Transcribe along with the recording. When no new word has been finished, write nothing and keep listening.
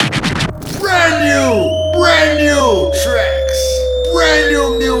brand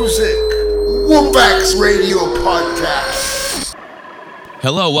new music. Woofax Radio Podcast.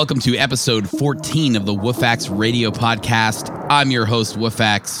 Hello, welcome to episode 14 of the Woofax Radio Podcast. I'm your host,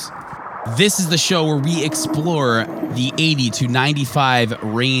 Woofax. This is the show where we explore the 80 to 95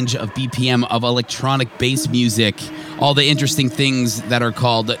 range of BPM of electronic bass music, all the interesting things that are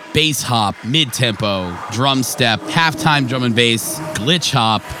called bass hop, mid-tempo, drum step, halftime drum and bass, glitch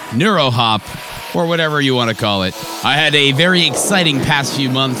hop, neuro hop, or whatever you want to call it. I had a very exciting past few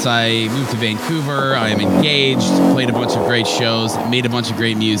months. I moved to Vancouver, I am engaged, played a bunch of great shows, made a bunch of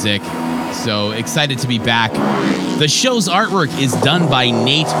great music. So excited to be back. The show's artwork is done by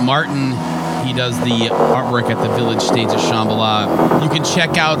Nate Martin. He does the artwork at the Village Stage of Shambhala. You can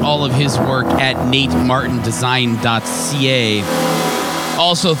check out all of his work at natemartindesign.ca.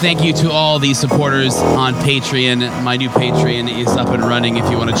 Also, thank you to all the supporters on Patreon. My new Patreon is up and running if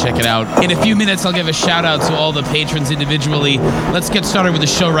you want to check it out. In a few minutes, I'll give a shout out to all the patrons individually. Let's get started with the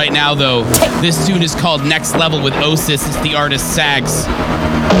show right now, though. This tune is called Next Level with Osis. It's the artist Sags.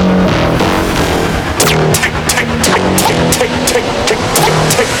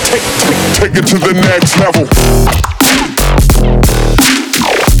 Take it to the next level.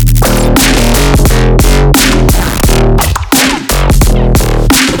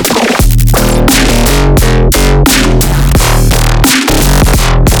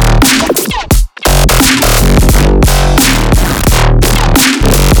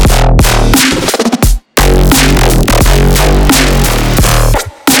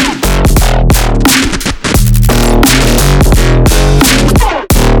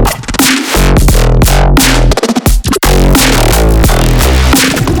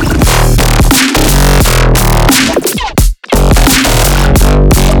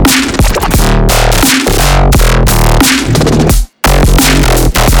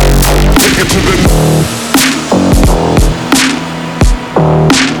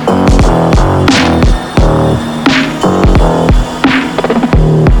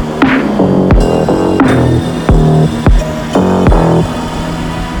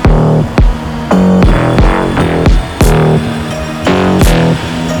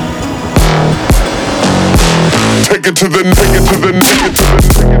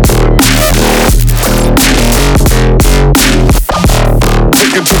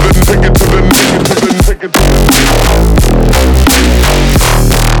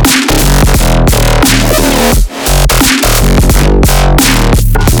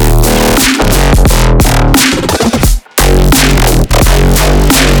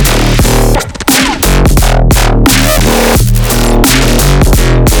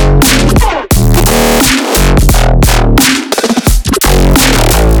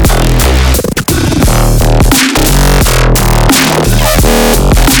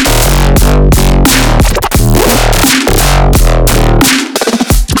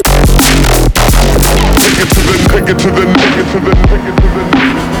 Take it to the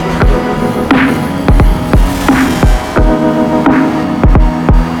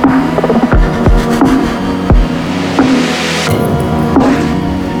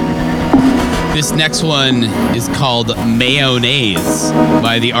This next one is called Mayonnaise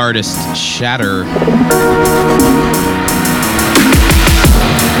by the artist Shatter.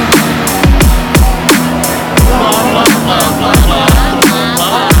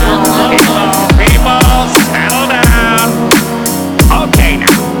 People, settle down. Okay,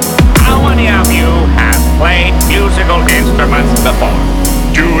 now, how many of you have played musical instruments before?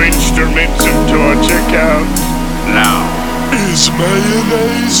 Do instruments of torture count? No. Is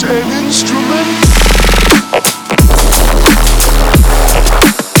mayonnaise an instrument?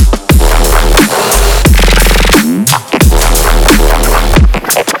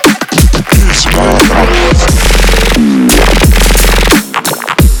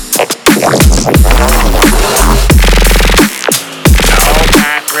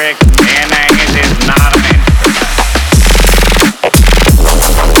 Mayonnaise is not an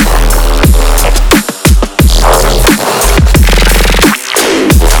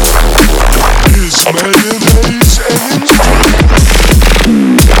Is mayonnaise an instrument?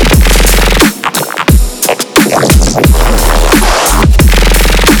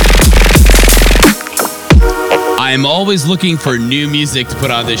 I'm always looking for new music to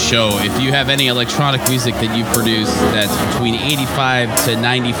put on this show. If you have any electronic music that you produce that's between 85 to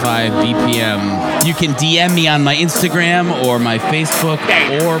 95 BPM, you can DM me on my Instagram or my Facebook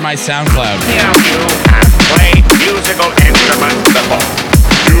or my SoundCloud. How many of you have played musical instruments before?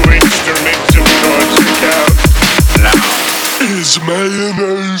 Do instruments of torture count? No. Is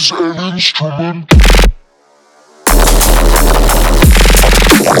mayonnaise an instrument?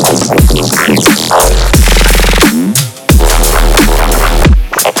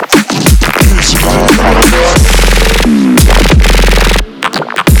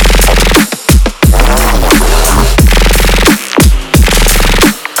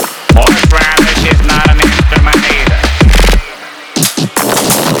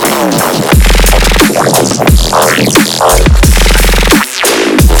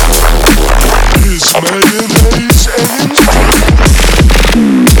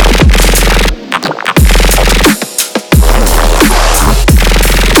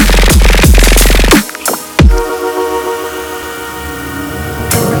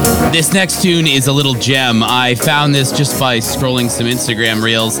 This next tune is a little gem. I found this just by scrolling some Instagram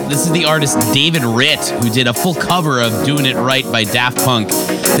reels. This is the artist David Ritt, who did a full cover of Doing It Right by Daft Punk.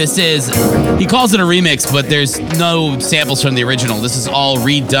 He calls it a remix, but there's no samples from the original. This is all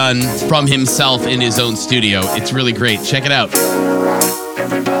redone from himself in his own studio. It's really great. Check it out.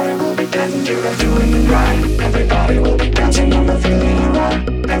 Everybody will be dancing, you're doing it right. Everybody will be dancing, you're feeling it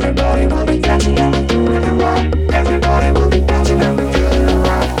right. Everybody will be dancing, you're doing it right. Everybody will be dancing, you're feeling it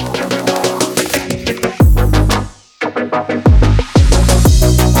right.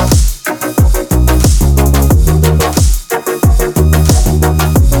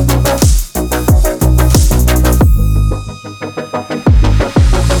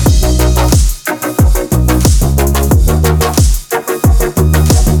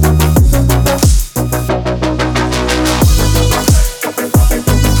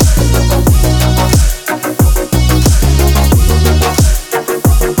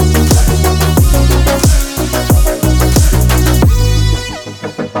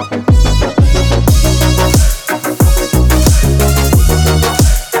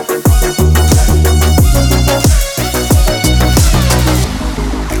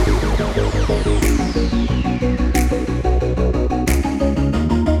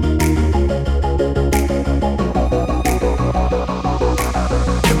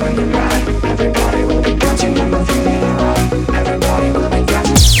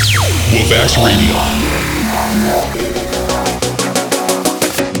 Woofax Radio.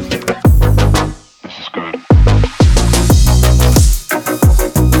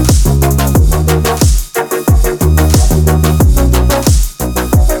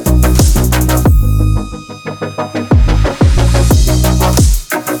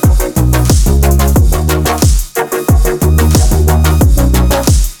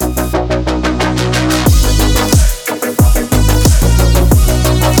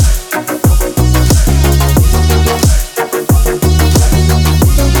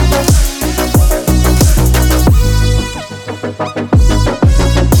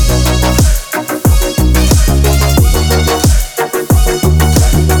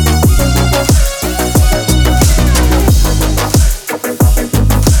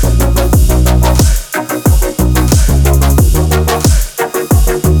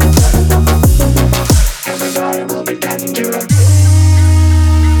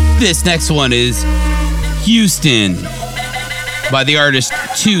 This next one is Houston by the artist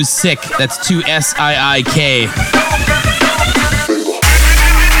Too Sick. That's 2SIIK.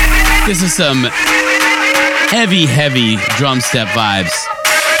 This is some heavy drum step vibes.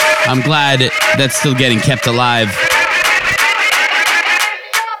 I'm glad that's still getting kept alive.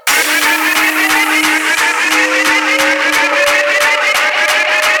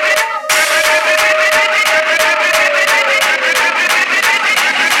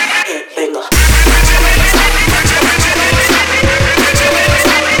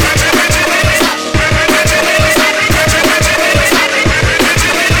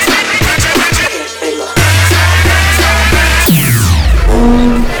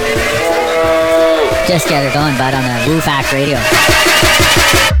 Just get it going, bud, on the Woofax Radio.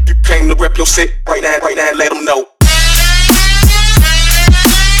 You came to rep your shit right now, let them know.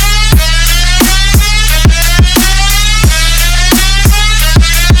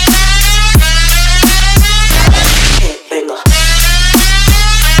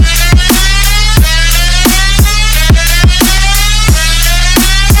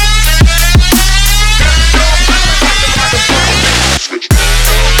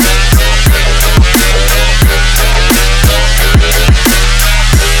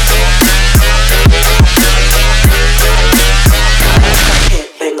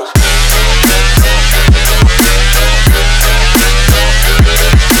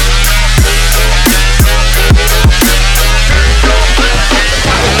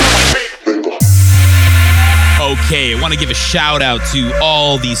 Okay, I want to give a shout out to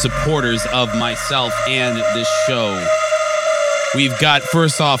all the supporters of myself and this show. We've got,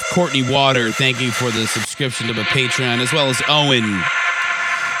 first off, Courtney Water, thank you for the subscription to the Patreon, as well as Owen.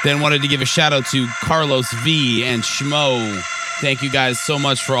 Then wanted to give a shout out to Carlos V and Schmo. Thank you guys so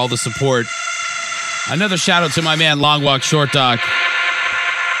much for all the support. Another shout out to my man Long Walk Short Doc.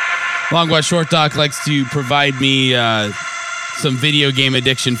 Long Walk Short Doc likes to provide me some video game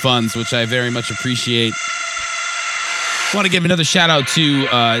addiction funds, which I very much appreciate. I want to give another shout out to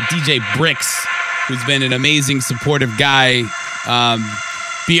DJ Bricks, who's been an amazing supportive guy.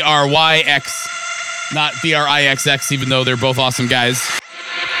 BRYX, not BRIXX, even though they're both awesome guys.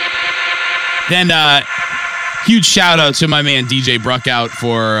 Then huge shout out to my man DJ Bruckout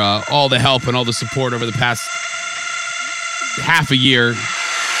for all the help and all the support over the past half a year.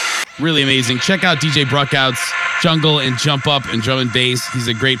 Really amazing. Check out DJ Bruckout's Jungle and Jump Up and Drum and Bass. He's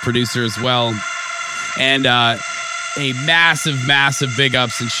a great producer as well. And a massive, massive big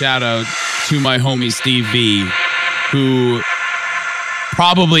ups and shout out to my homie Steve V, who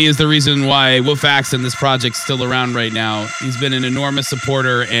probably is the reason why Woofax and this project's still around right now. He's been an enormous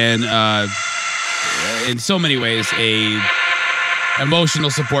supporter and in so many ways a emotional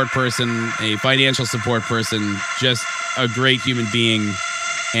support person, a financial support person, just a great human being,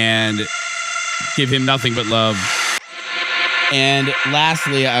 and give him nothing but love. And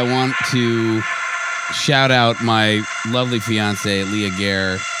lastly, I want to shout out my lovely fiance, Leah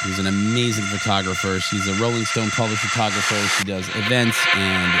Gare, who's an amazing photographer. She's a Rolling Stone published photographer. She does events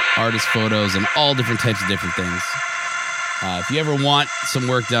and artist photos and all different types of different things. If you ever want some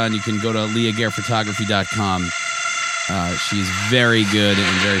work done, you can go to leahgarephotography.com. She's very good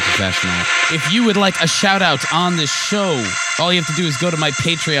and very professional. If you would like a shout out on this show, all you have to do is go to my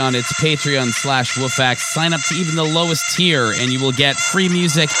Patreon. It's Patreon/Woofax. Sign up to even the lowest tier and you will get free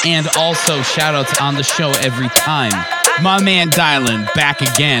music and also shout outs on the show every time. My man Dylan back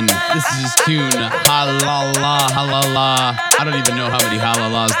again. This is his tune, Halala, Halala. I don't even know how many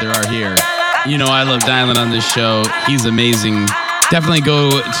halalas there are here. You know I love Dylan on this show. He's amazing. Definitely go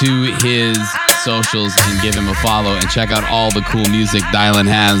to his socials and give him a follow and check out all the cool music Dylan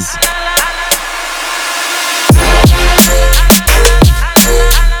has.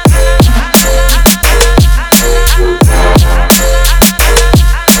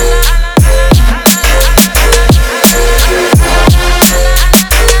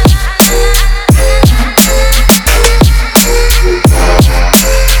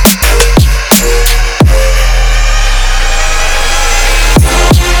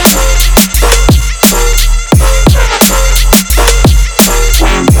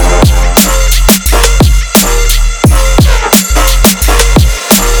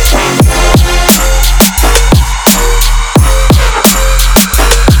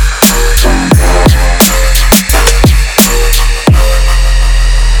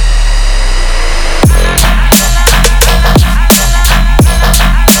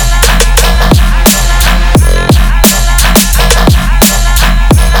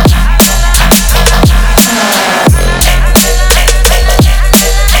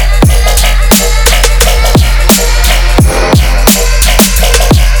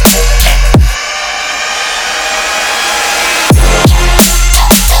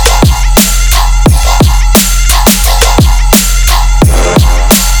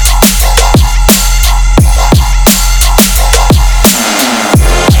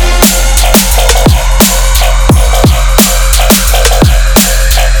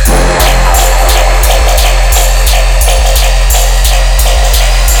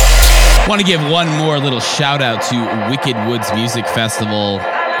 I want to give one more little shout out to Wicked Woods Music Festival,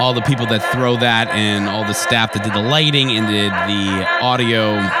 all the people that throw that and all the staff that did the lighting and did the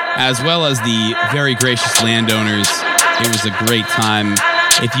audio, as well as the very gracious landowners. It was a great time.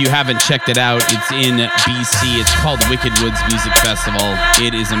 If you haven't checked it out, it's in BC. It's called Wicked Woods Music Festival.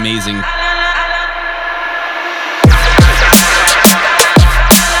 It is amazing.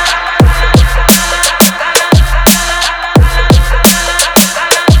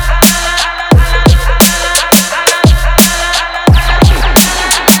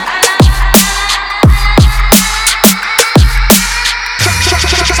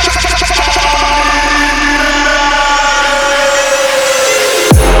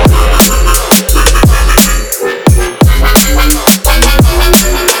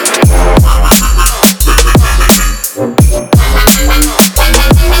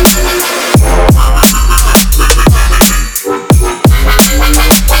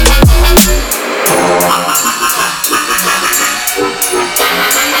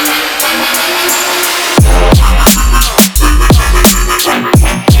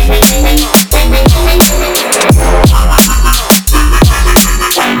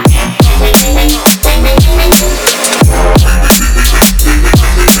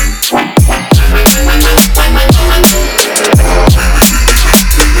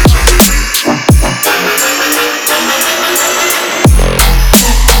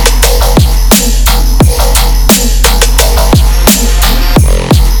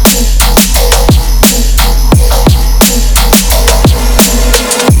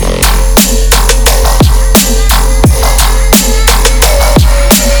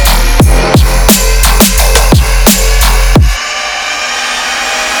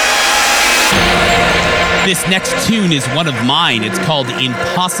 This next tune is one of mine. It's called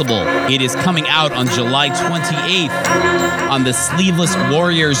Impossible. It is coming out on July 28th on the Sleeveless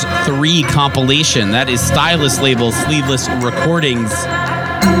Warriors 3 compilation. That is Stylus label, Sleeveless Recordings.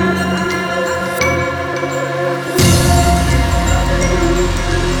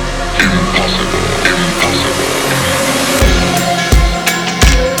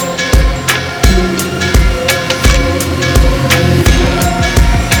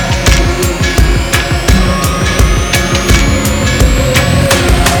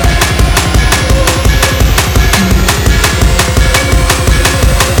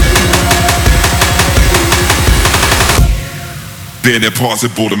 Then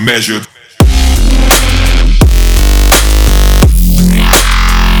impossible to measure.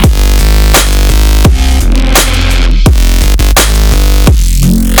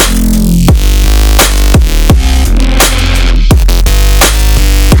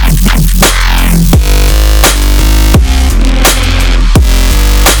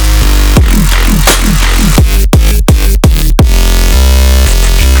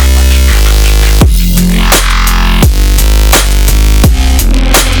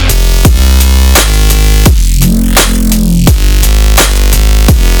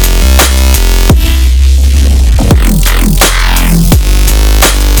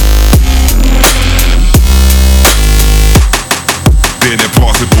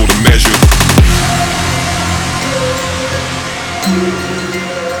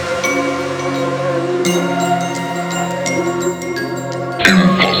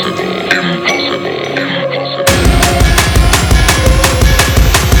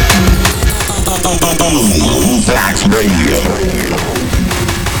 Woofax Radio.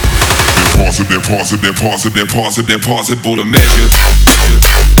 Impossible to measure.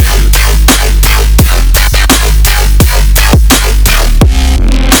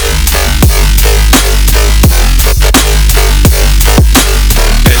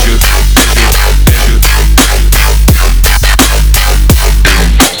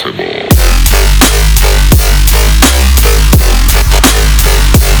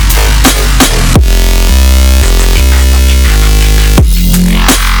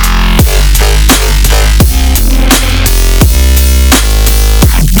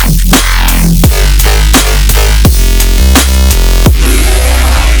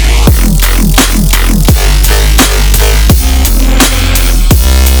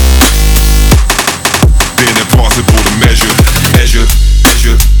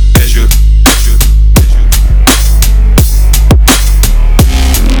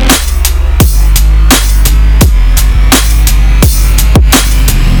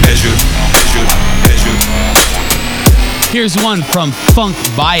 Here's one from Funk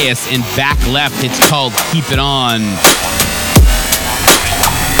Bias and Back Left. It's called Keep It On.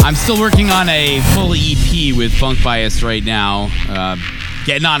 I'm still working on a full EP with Funk Bias right now.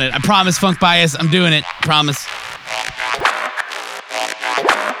 Getting on it. I promise, Funk Bias. I'm doing it. Promise.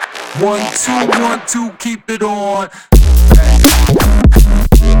 1 2 1 2, keep it on.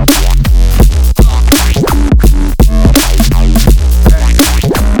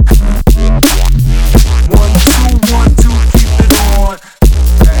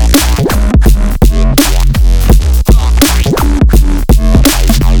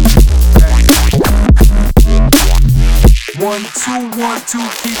 One, two,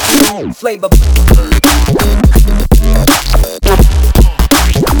 keep it on. Flavor.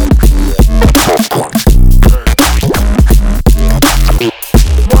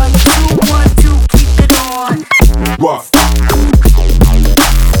 One, two, keep it on. Rough.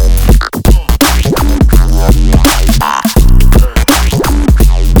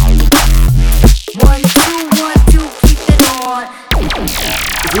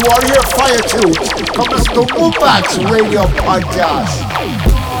 If you want to hear fire tunes, come listen to Woofax Radio Podcast.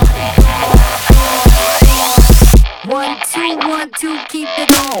 1 2 keep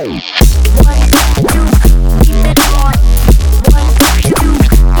it on. 1 2 keep it on. 1 2 keep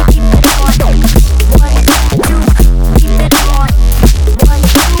it on. 1 2 keep it on.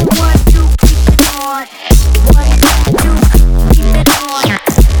 1 2 keep it on. 1 2 keep it on. 1 2 keep it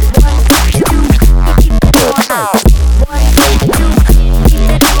on.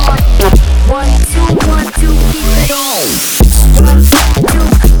 1 2 keep it on.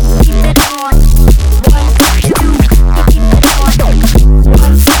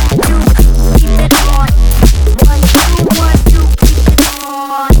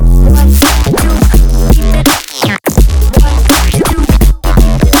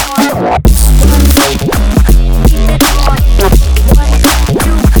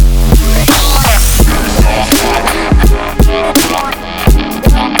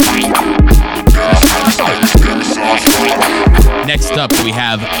 Next up, we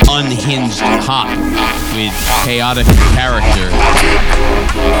have Unhinged Hop with Chaotic Character.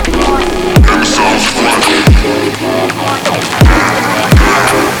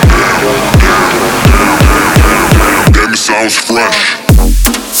 Them sounds fresh.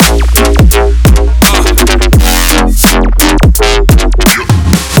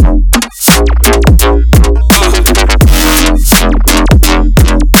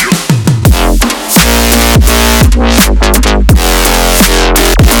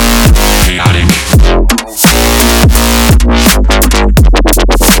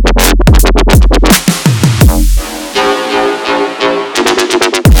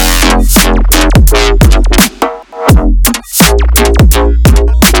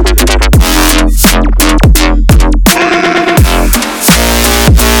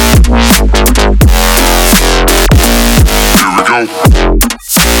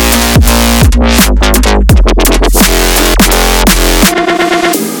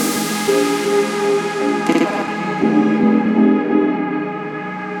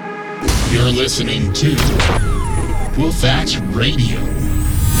 listening to Woofax Radio.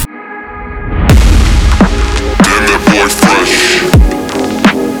 Damn, that boy fresh.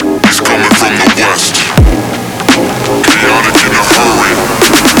 He's coming from the west. Chaotic in a hurry.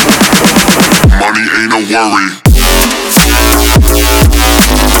 Money ain't a worry.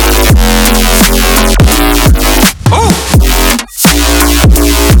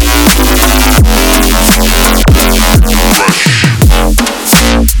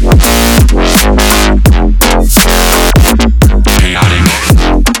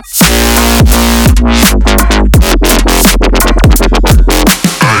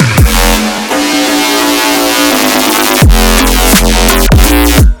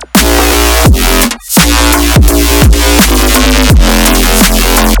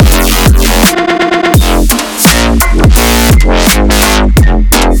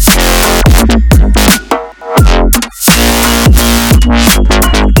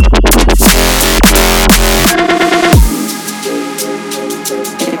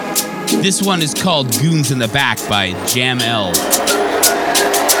 This one is called Goons in the Back by Jam L.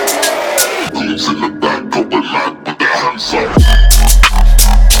 Goons in the back, going mad with their hands up.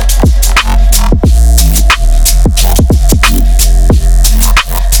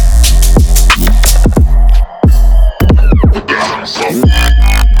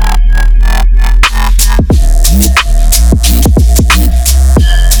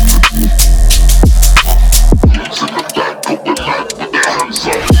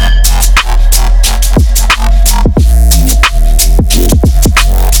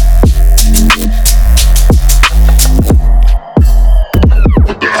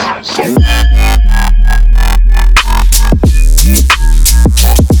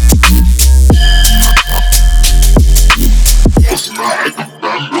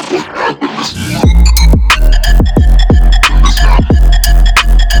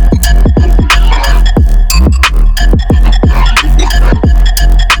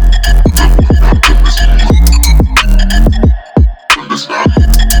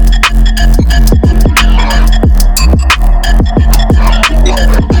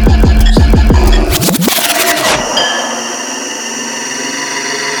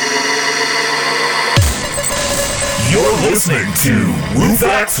 Listening to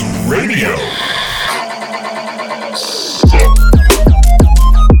Woofax Radio.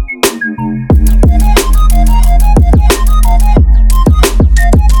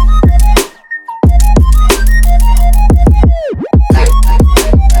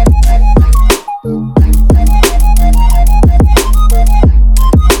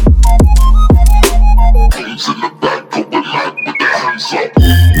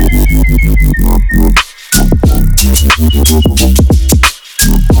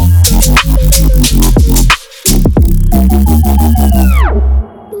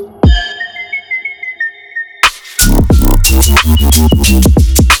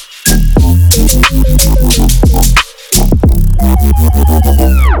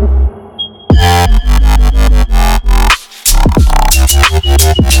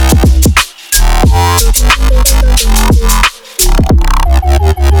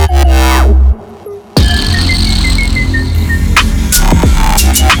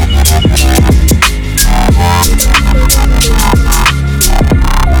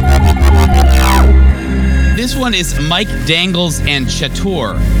 Is Mike Dangles and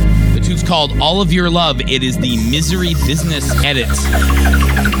Chator. The tune's called All of Your Love. It is the Misery Business edit.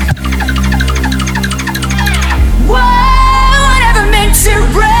 Whoa, I never meant to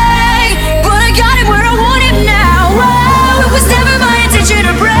brag, but I got it where I want it now. Whoa, it was never my intention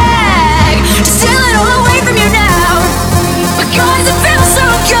to brag, to steal it all away from you now. But guys, it feels so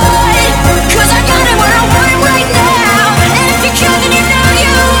good, cause I got it where I want it right now. And if you can, then you know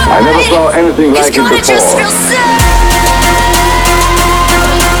you would. I never saw anything like it before. It's gonna just feel so.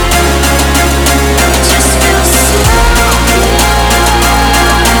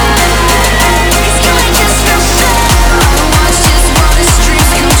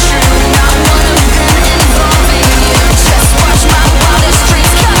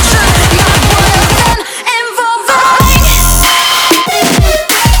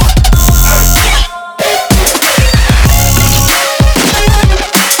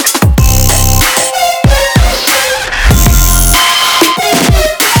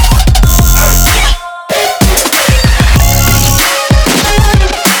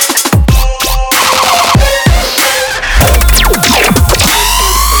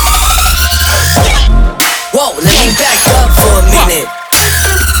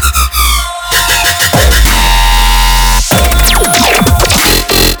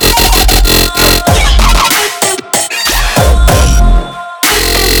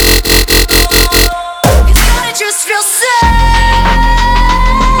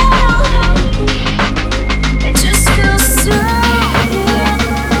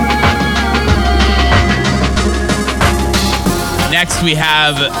 Next, we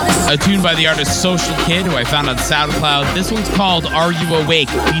have a tune by the artist Social Kid, who I found on SoundCloud. This one's called Are You Awake,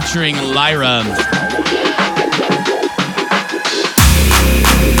 featuring Lyra.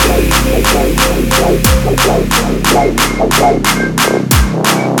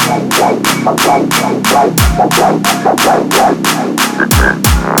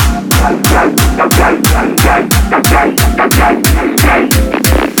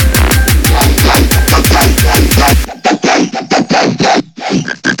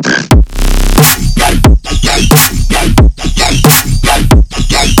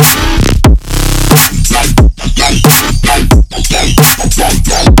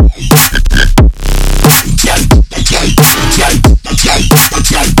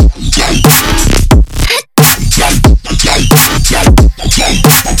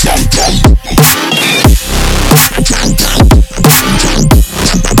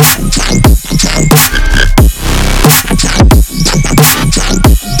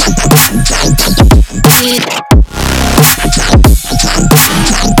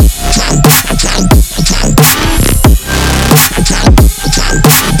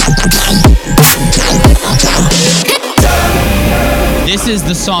 This is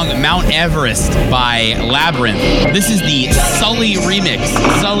the song Mount Everest by Labyrinth. This is the Sully remix.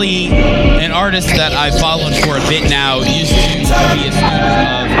 Sully, an artist that I've followed for a bit now, used to be a student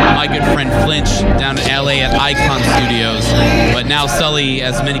of my good friend Flinch down in LA at Icon Studios. But now Sully,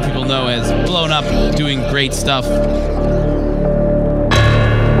 as many people know, has blown up doing great stuff.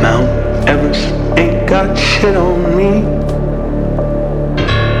 Mount Everest ain't got shit on me.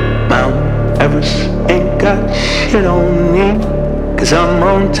 Mount Everest ain't got shit on me. 'Cause I'm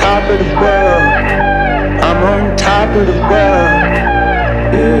on top of the world. I'm on top of the world.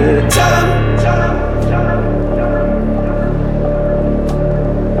 Yeah.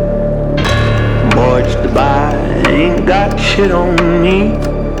 Boy, just Dubai ain't got shit on me.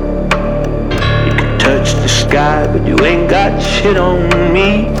 You can touch the sky, but you ain't got shit on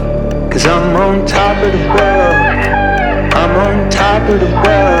me. 'Cause I'm on top of the world. I'm on top of the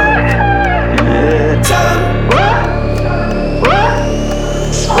world. Yeah.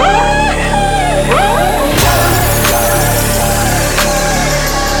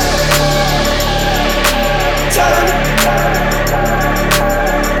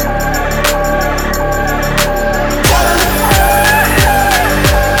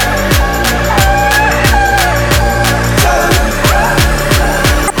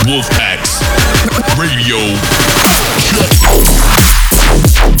 Woofax Radio.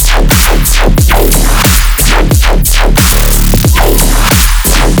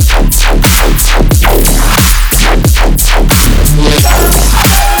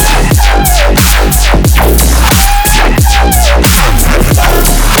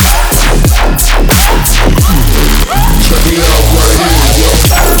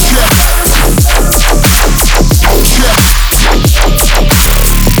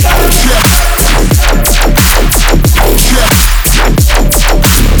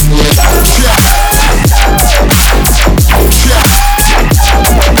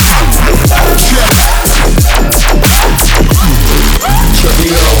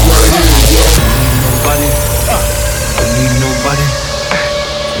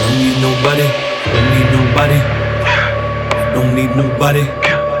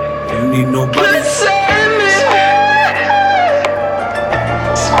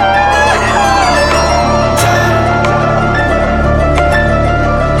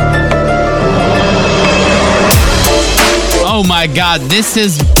 Oh my God, this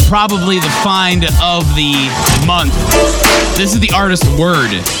is probably the find of the month. This is the artist Word,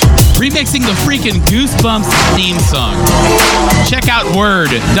 remixing the freaking Goosebumps theme song. Check out Word,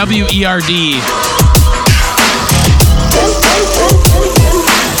 W-E-R-D.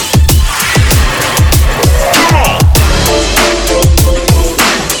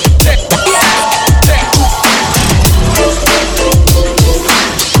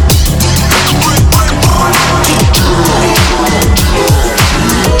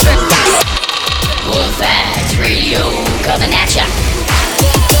 Coming at ya.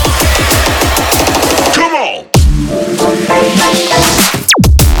 Come on!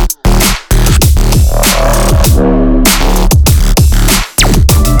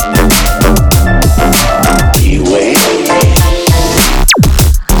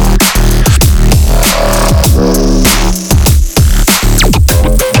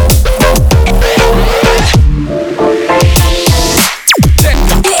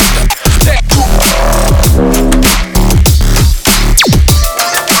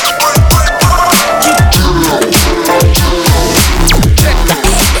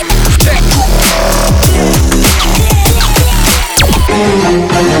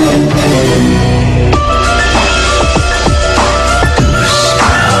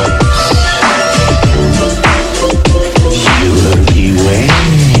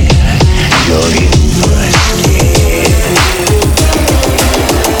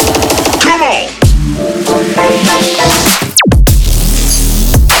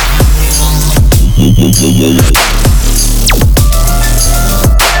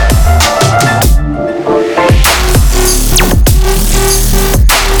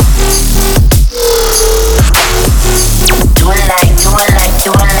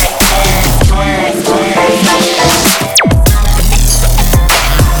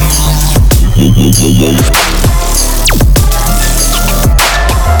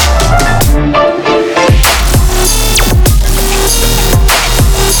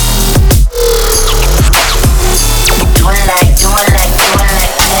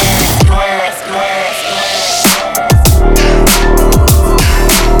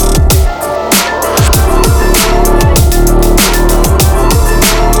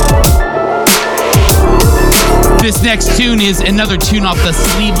 This next tune is another tune off the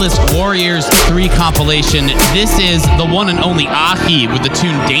Sleeveless Warriors 3 compilation. This is the one and only Ahi with the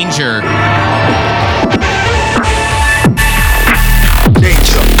tune Danger.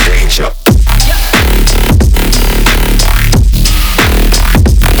 Danger, danger.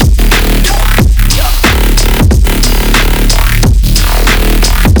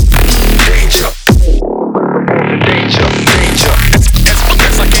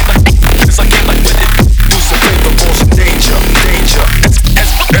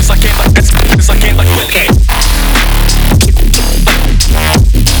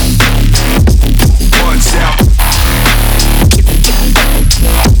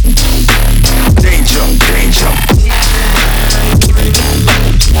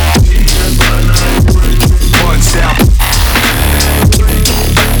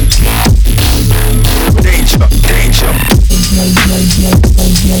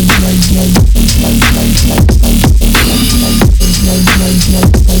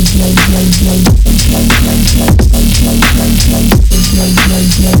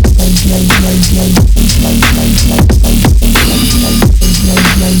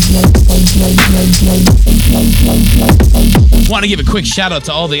 Want to give a quick shout out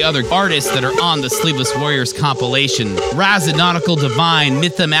to all the other artists that are on the Sleeveless Warriors compilation. Razanautical Divine,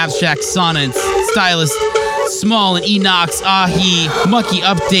 Mytham Abstract Sonnets, Stylist Small and Enox, Ahi, Mucky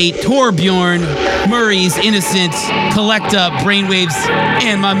Update, Torbjorn, Murray's Innocent, Collecta, Brainwaves,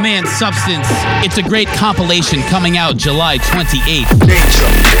 and my man Substance. It's a great compilation coming out July 28th. Danger,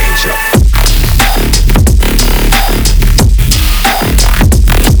 danger.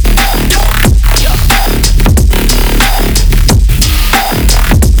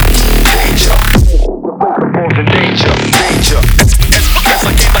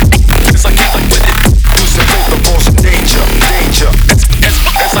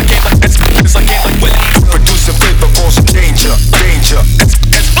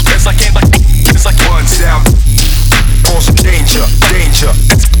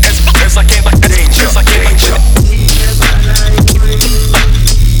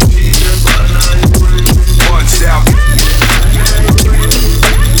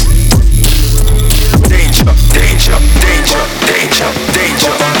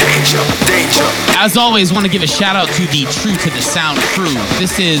 As always, want to give a shout out to the True to the Sound crew.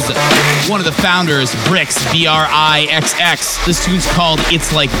 This is one of the founders, Brix, B-R-I-X-X. This tune's called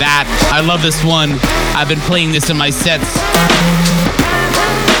It's Like That. I love this one. I've been playing this in my sets.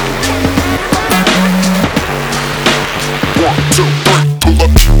 1, 2, 3, pull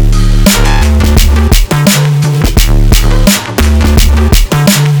up.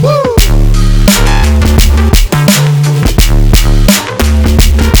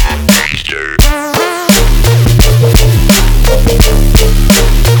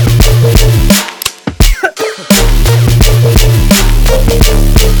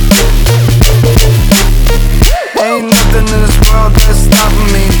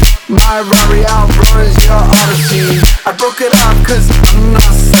 My Rari outruns your Odyssey. I broke it up cause I'm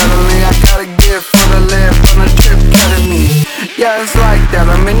not settling. I gotta get for the lip on a trip getting me. Yeah, it's like that,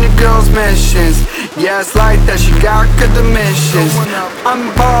 I'm in the girl's mentions. Yeah, it's like that, she got good dimensions.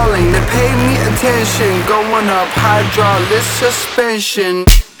 I'm balling, they pay me attention. Going up, hydraulic suspension.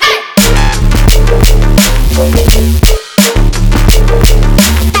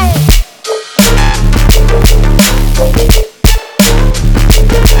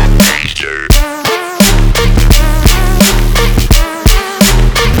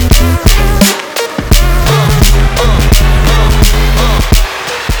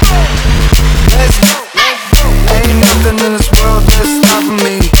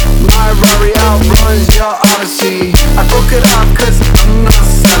 I broke it up cause I'm not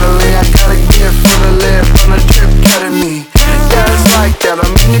settling. I gotta get for the lip on a trip getting me. Yeah, it's like that,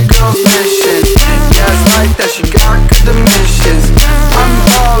 I'm in the girl's mission. Yeah, it's like that, she got good dimensions. I'm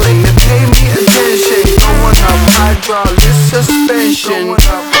balling, they pay me attention. Going up, hydraulic suspension.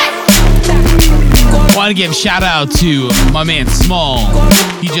 Want to give a shout out to my man Small.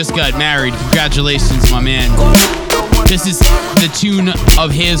 He just got married. Congratulations, my man. This is the tune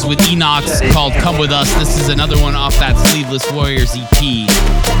of his with Enox called Come With Us. This is another one off that Sleeveless Warriors EP.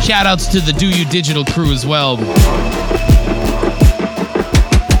 Shout outs to the Do You Digital crew as well.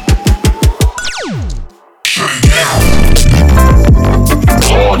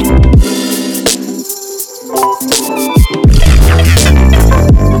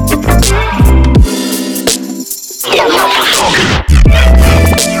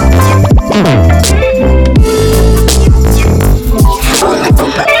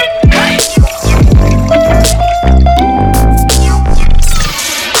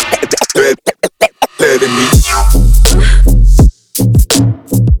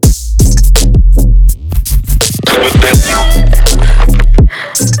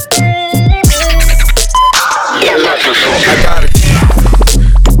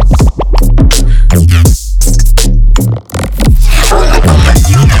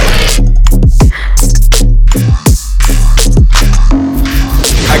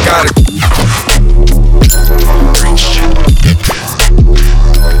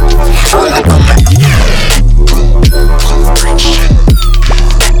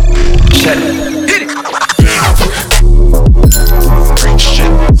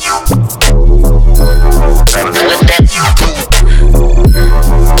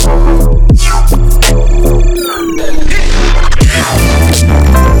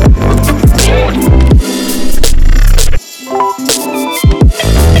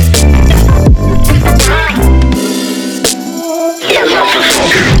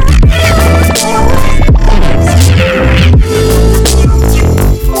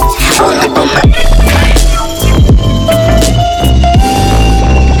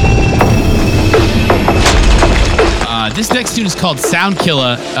 called Sound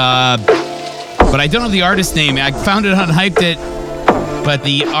Killer, but I don't know the artist name. I found it on Hyped It, but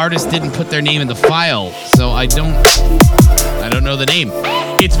the artist didn't put their name in the file, so I don't know the name.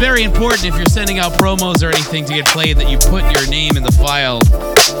 It's very important if you're sending out promos or anything to get played that you put your name in the file.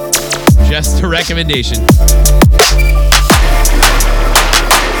 Just a recommendation.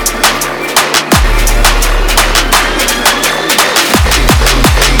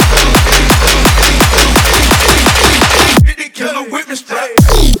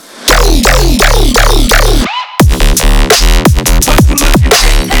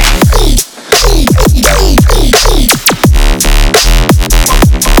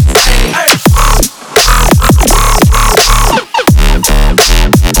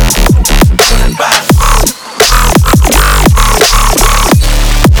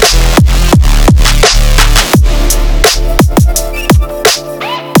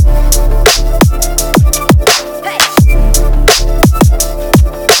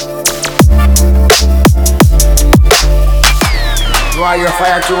 Your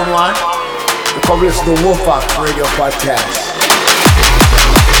fire tune one, you come listen to Woofax Radio Podcast.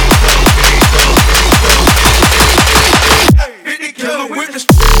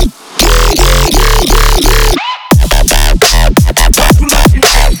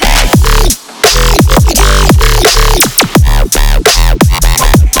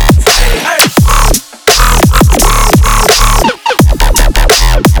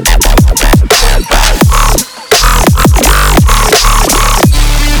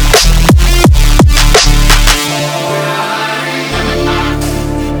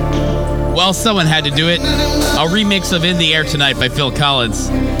 Well, someone had to do it. A remix of In the Air Tonight by Phil Collins.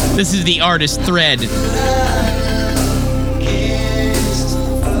 This is the artist Thread.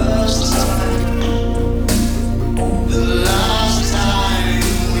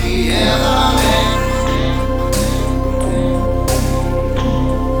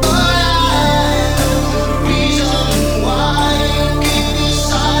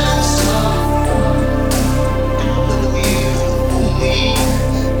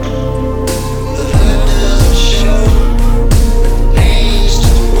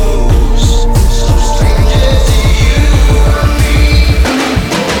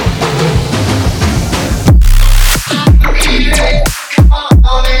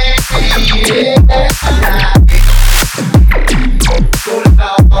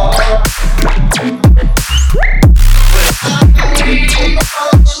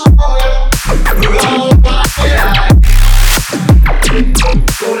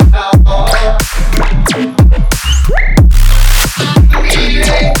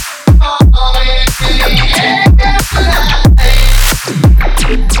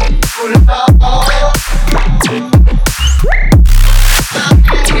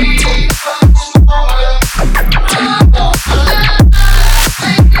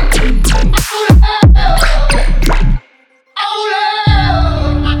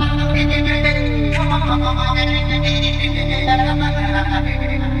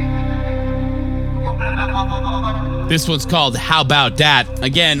 This one's called How About Dat?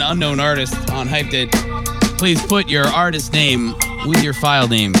 Again, unknown artist on Hyped It. Please put your artist name with your file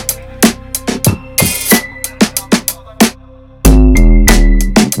name.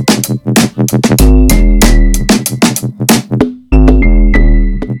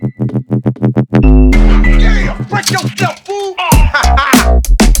 Yeah, break yourself, fool!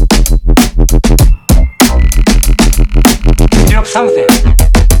 You know something?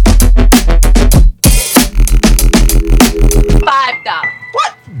 $5.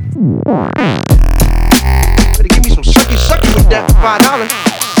 What? Better give me some sucky with that $5.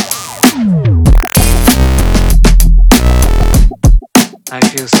 I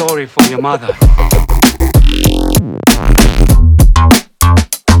feel sorry for your mother.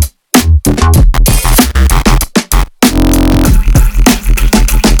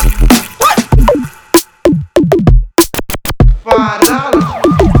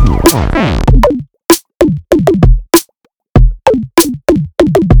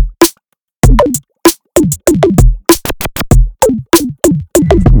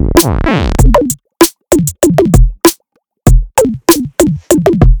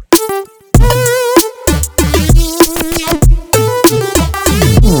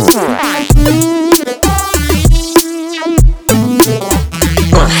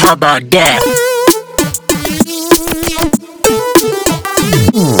 How about that?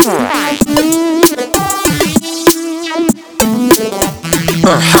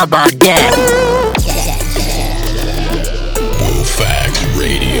 How about that? Woofax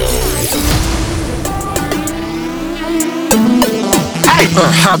Radio. Hey!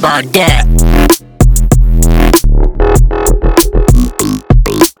 How about that?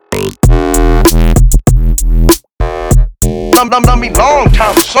 me long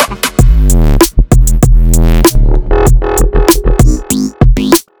time or something.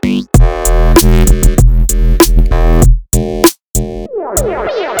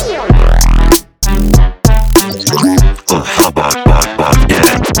 How about that?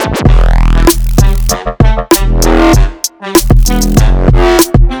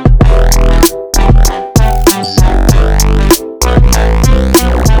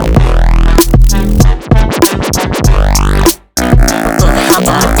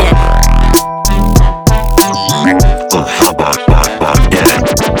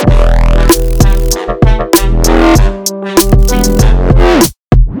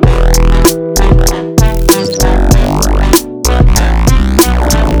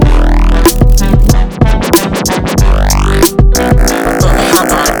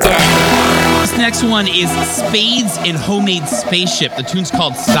 Next one is Spades and Homemade Spaceship. The tune's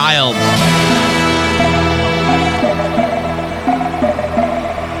called Style.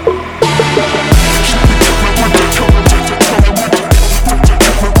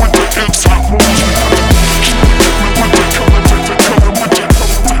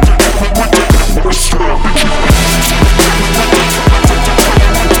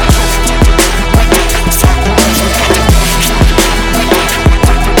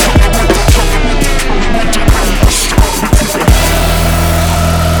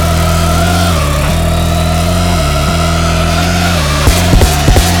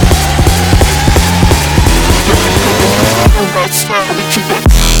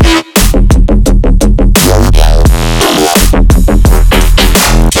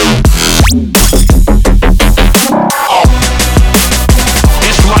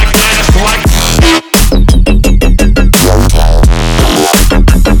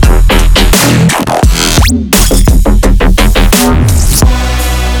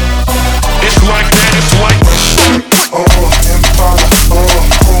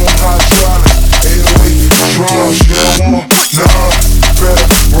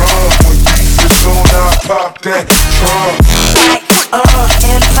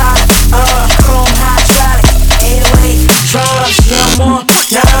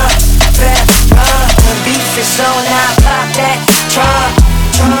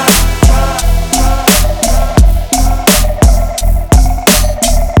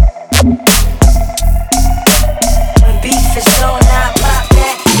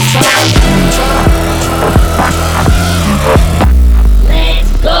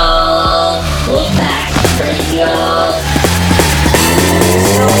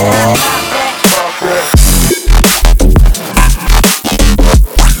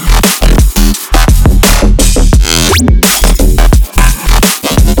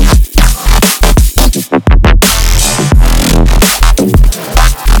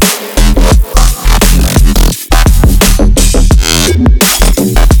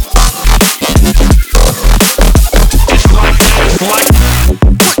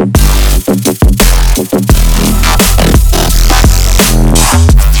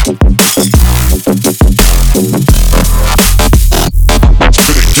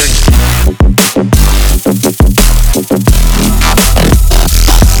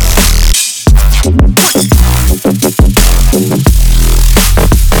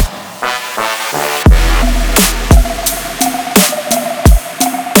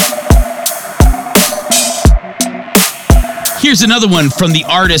 Here's another one from the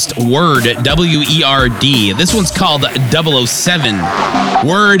artist Word, W-E-R-D. This one's called 007.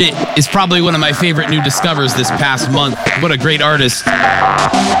 Word is probably one of my favorite new discovers this past month. What a great artist. Cause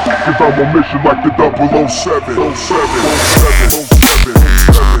I'm a mission like the 007.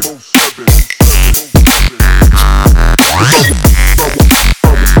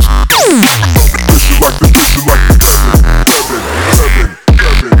 Like the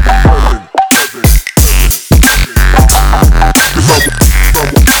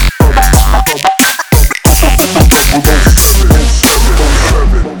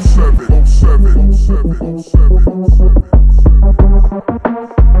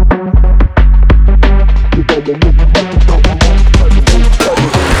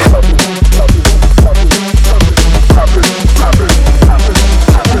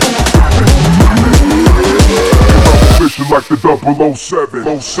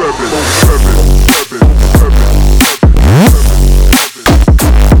 007.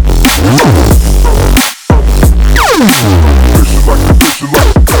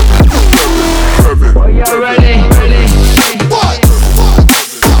 Are y'all ready?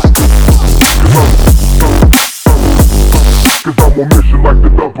 Cause I'm on mission like the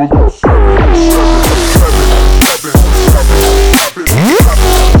 007.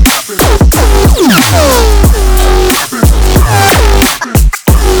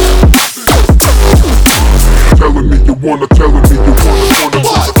 wanna telling me you wanna.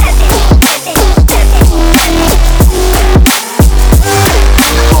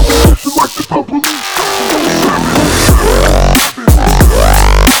 Like the police.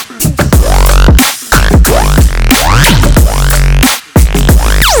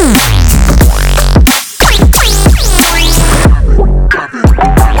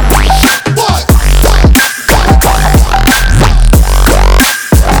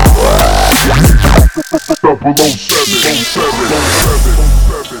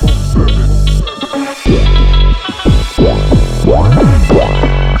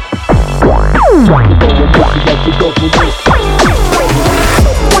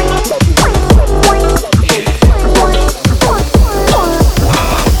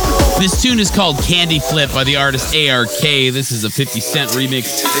 This tune is called Candy Flip by the artist ARK. This is a 50 Cent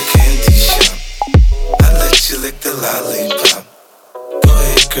remix. The candy shop, I let you lick the lollipop. Go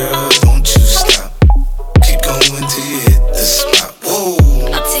ahead, girl, don't you stop. Keep going till you hit the spot. Whoa.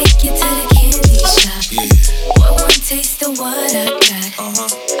 I'll take you to the candy shop. Yeah. One taste of what I got.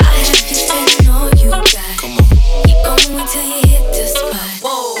 I have you spending all you got. Come on. Keep going till you hit the spot.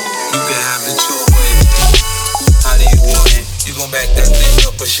 Whoa. You can have it your way. How do you want it? You gon' back that thing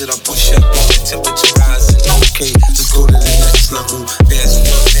up or should I push up on it? Temperature rising, okay. Let's go to the next level. Dance with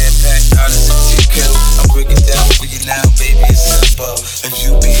your pan pack out of the tea kettle. I'll break it down for you now, baby. It's simple. If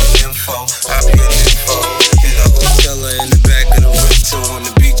you be an info, I'll be an info. In a hotel in the back of the rental on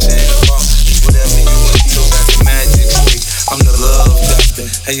the beach and the bar. Whatever you want to, that's a magic stick. I'm the love doctor.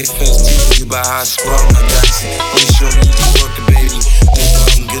 Hey, your friends teaching you about how I sprung. I got you. Let me show you the work, baby. No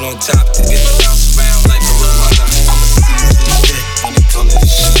problem, get on top to get the bounce around like a little runner. I'm a seasoned vet when it comes to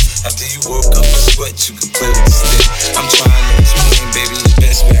this shit. After you work up a sweat, you can play with the stick. I'm trying to explain, baby, the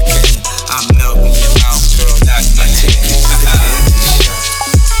best way I can. I'm melting your mouth, girl, not my chin.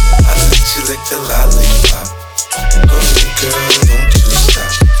 I let you lick the lollipop. Go ahead, girl, don't you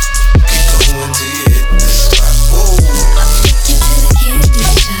stop. Keep going till you hit the spot. Whoa. I'll take you to the candy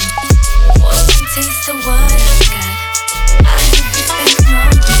shop. One taste of what I got. I have you spending all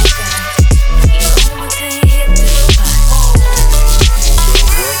you got. Keep going till you hit the spot.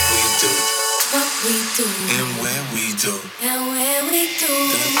 What we do, What we do, and where we do, and where we do,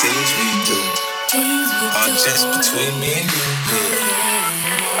 the things we do, things we are do. just between me and you. Yeah.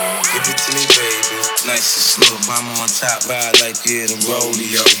 Give it to me, baby. Nice and slow. I'm on top, ride like you're the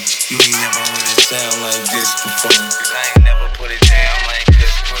rodeo. You ain't never heard it sound like this before. Cause I ain't never put it down like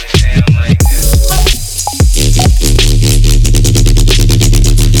this, put it down like this.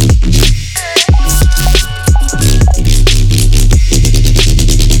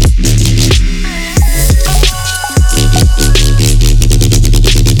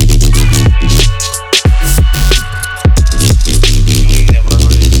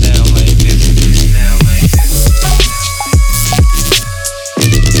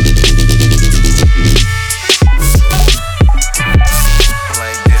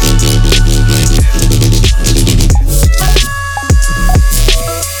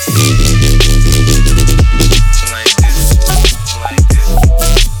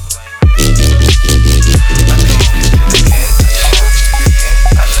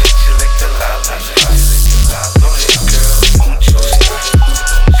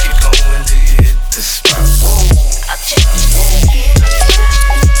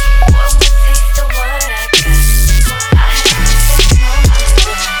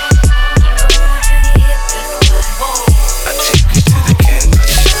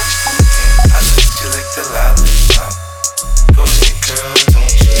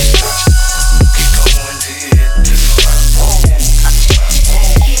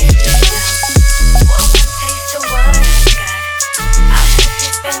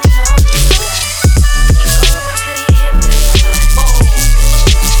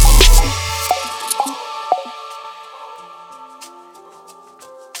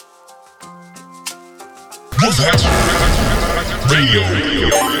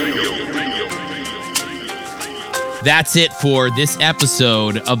 That's it for this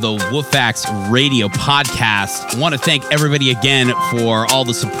episode of the Woofax Radio Podcast. I want to thank everybody again for all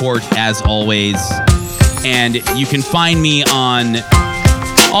the support, as always. And you can find me on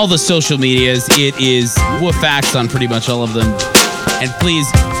all the social medias. It is Woofax on pretty much all of them. And please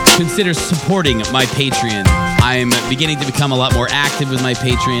consider supporting my Patreon. I'm beginning to become a lot more active with my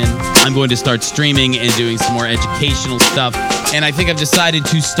Patreon. I'm going to start streaming and doing some more educational stuff. And I think I've decided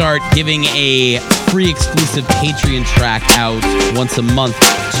to start giving a free exclusive Patreon track out once a month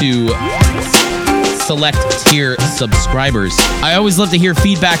to select tier subscribers. I always love to hear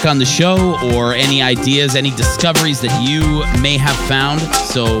feedback on the show or any ideas, any discoveries that you may have found.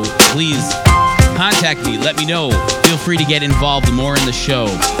 So please contact me. Let me know. Feel free to get involved more in the show.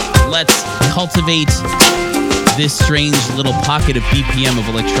 Let's cultivate this strange little pocket of BPM of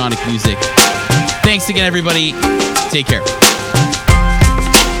electronic music. Thanks again, everybody. Take care.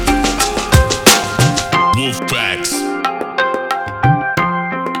 Woofax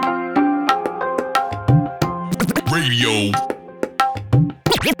Radio.